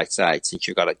the right side, since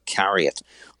you've got to carry it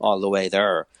all the way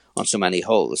there on so many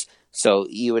holes. So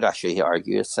you would actually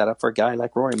argue it's set up for a guy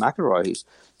like Rory McIlroy, who's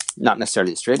not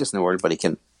necessarily the straightest in the world, but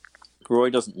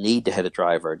Rory doesn't need to hit a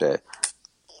driver to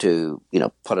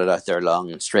put it out there long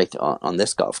and straight on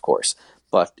this golf course.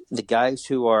 But the guys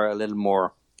who are a little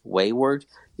more wayward.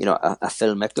 A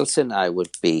Phil Mickelson, I would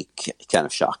be kind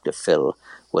of shocked if Phil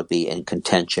would be in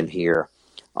contention here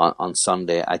on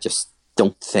Sunday. I just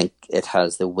don't think it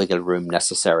has the wiggle room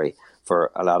necessary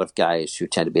for a lot of guys who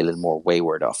tend to be a little more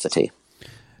wayward off the tee.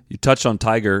 You touched on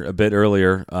Tiger a bit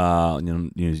earlier.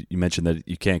 You mentioned that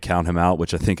you can't count him out,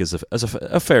 which I think is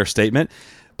a fair statement.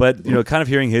 But kind of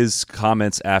hearing his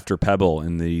comments after Pebble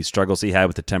and the struggles he had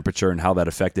with the temperature and how that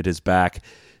affected his back,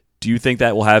 do you think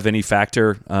that will have any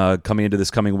factor coming into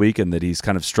this coming week, and that he's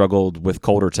kind of struggled with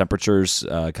colder temperatures,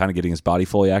 kind of getting his body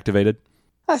fully activated?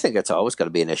 I think it's always going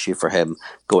to be an issue for him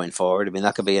going forward. I mean,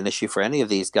 that could be an issue for any of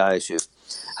these guys who've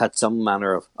had some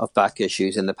manner of back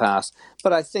issues in the past.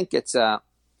 But I think I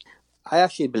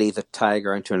actually believe that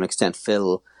Tiger, and to an extent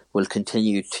Phil, will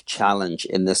continue to challenge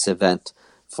in this event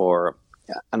for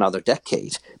another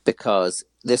decade, because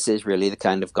this is really the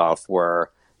kind of golf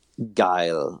where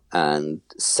guile and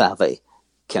savvy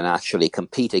can actually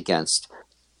compete against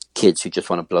kids who just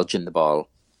want to bludgeon the ball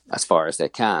as far as they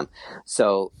can.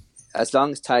 So as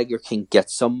long as Tiger can get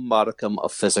some modicum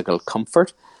of physical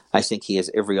comfort, I think he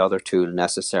has every other tool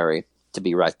necessary to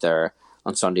be right there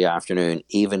on Sunday afternoon,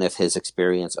 even if his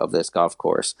experience of this golf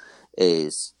course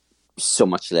is so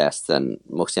much less than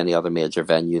most any other major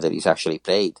venue that he's actually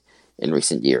played in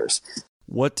recent years.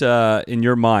 What, in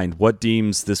your mind, what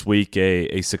deems this week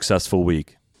a successful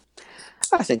week?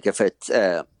 I think if it,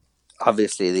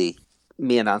 obviously the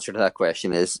main answer to that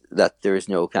question is that there is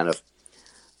no kind of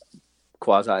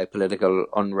quasi-political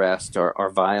unrest or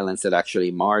violence that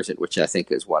actually mars it, which I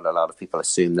think is what a lot of people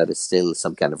assume that it's still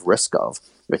some kind of risk of,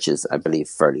 which is, I believe,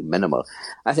 fairly minimal.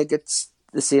 I think it's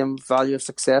the same value of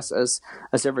success as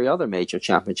every other major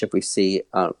championship we see.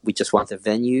 We just want the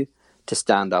venue to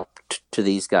stand up to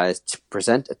these guys, to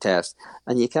present a test,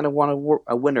 and you kind of want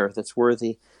a winner that's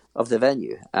worthy of the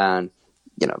venue. And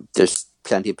there's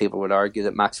plenty of people would argue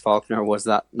that Max Faulkner was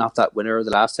not that winner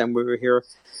the last time we were here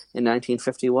in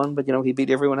 1951, but he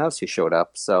beat everyone else who showed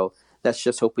up. So let's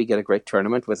just hope we get a great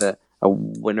tournament with a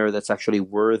winner that's actually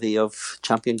worthy of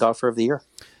Champion Golfer of the Year.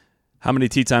 How many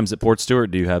tee times at Port Stewart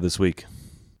do you have this week?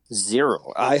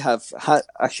 0. I have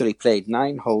actually played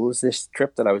 9 holes this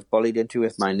trip that I was bullied into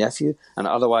with my nephew, and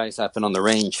otherwise I've been on the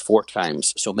range 4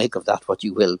 times. So make of that what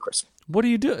you will, Chris. What do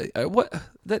you do? What?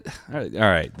 That all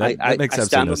right. That makes I sense.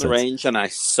 stand on the range and I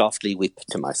softly weep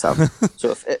to myself.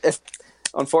 So if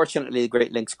unfortunately the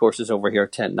Great Links courses over here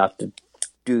tend not to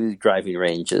do driving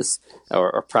ranges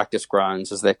or practice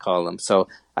grounds as they call them. So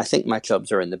I think my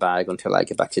clubs are in the bag until I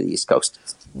get back to the East Coast.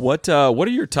 What are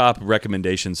your top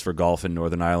recommendations for golf in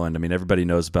Northern Ireland? I mean, everybody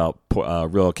knows about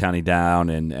Rural County Down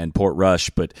and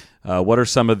Portrush, but what are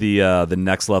some of the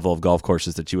next level of golf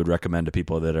courses that you would recommend to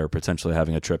people that are potentially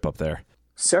having a trip up there?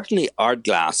 Certainly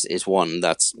Ardglass is one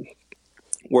that's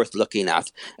worth looking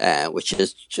at, which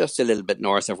is just a little bit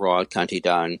north of Royal County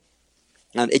Down.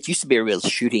 And it used to be a real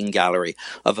shooting gallery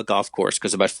of a golf course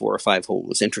because about 4 or 5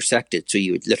 holes intersected. So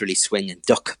you would literally swing and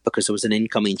duck because there was an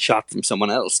incoming shot from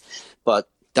someone else. But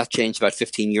that changed about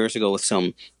 15 years ago with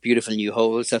some beautiful new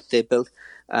holes that they built.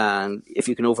 And if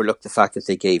you can overlook the fact that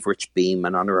they gave Rich Beam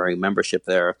an honorary membership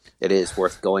there, it is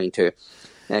worth going to.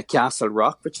 Castle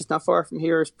Rock, which is not far from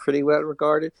here, is pretty well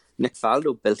regarded. Nick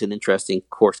Faldo built an interesting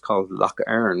course called Loch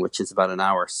Earn, which is about an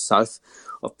hour south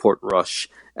of Portrush.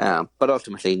 But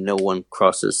ultimately, no one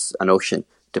crosses an ocean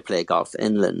to play golf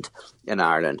inland in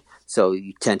Ireland. So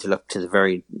you tend to look to the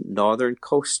very northern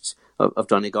coast of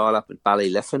Donegal up at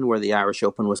Ballyliffin, where the Irish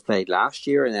Open was played last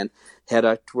year, and then head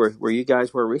out to where you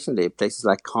guys were recently, places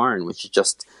like Carn, which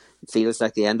just feels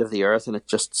like the end of the earth, and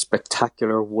it's just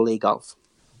spectacular woolly golf.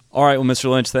 All right, well, Mr.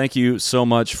 Lynch, thank you so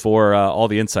much for all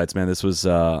the insights, man. This was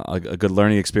a good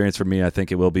learning experience for me. I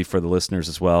think it will be for the listeners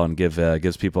as well, and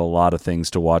gives people a lot of things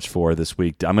to watch for this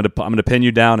week. I'm gonna pin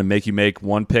you down and make you make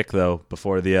one pick though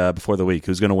before the week.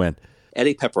 Who's gonna win?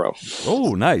 Eddie Pepperell.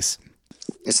 Oh, nice.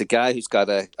 It's a guy who's got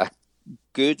a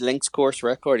good links course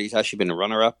record. He's actually been a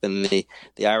runner-up in the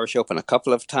Irish Open a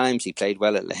couple of times. He played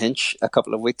well at Lynch a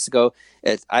couple of weeks ago.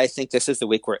 I think this is the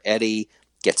week where Eddie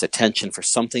gets attention for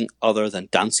something other than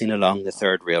dancing along the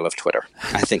third rail of Twitter.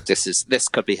 I think this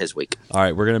could be his week. All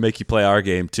right, we're going to make you play our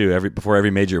game too. Before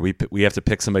every major, we have to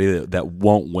pick somebody that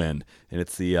won't win, and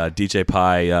it's the DJ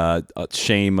Pie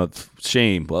shame of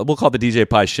shame. Well, we'll call it the DJ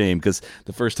Pie shame because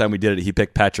the first time we did it, he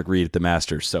picked Patrick Reed at the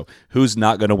Masters. So who's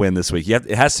not going to win this week?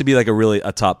 It has to be like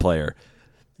a top player.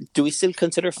 Do we still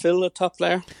consider Phil a top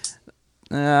player?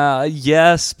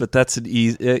 Yes, but that's an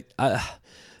easy.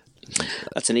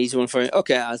 That's an easy one for me.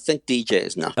 Okay, I think DJ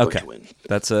is not going to win.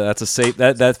 That's a safe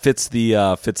that fits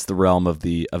the realm of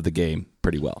the game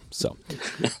pretty well. So,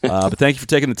 but thank you for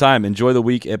taking the time. Enjoy the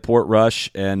week at Portrush,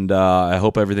 and I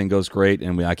hope everything goes great.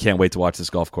 And I can't wait to watch this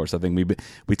golf course. I think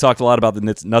we talked a lot about the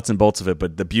nuts and bolts of it,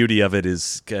 but the beauty of it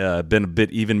has been a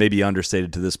bit even maybe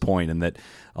understated to this point, and that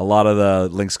a lot of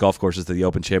the links golf courses that the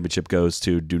Open Championship goes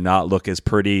to do not look as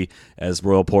pretty as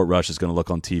Royal Portrush is going to look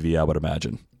on TV, I would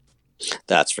imagine.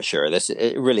 That's for sure.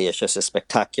 It really is just a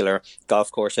spectacular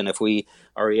golf course, and if we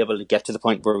are able to get to the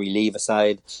point where we leave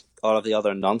aside all of the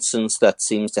other nonsense that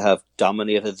seems to have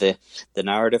dominated the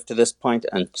narrative to this point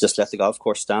and just let the golf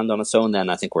course stand on its own, then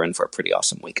I think we're in for a pretty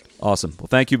awesome week. Awesome. Well,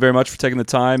 thank you very much for taking the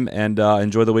time, and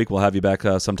enjoy the week. We'll have you back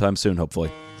sometime soon,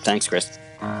 hopefully. Thanks, Chris. Be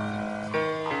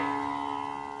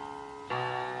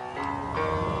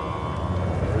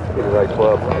the right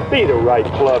club. Be the right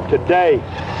club today.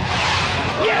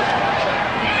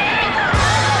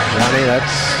 Johnny,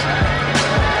 that's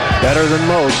better than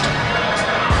most.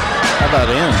 How about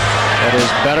in? That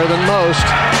is better than most.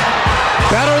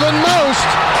 Better than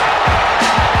most!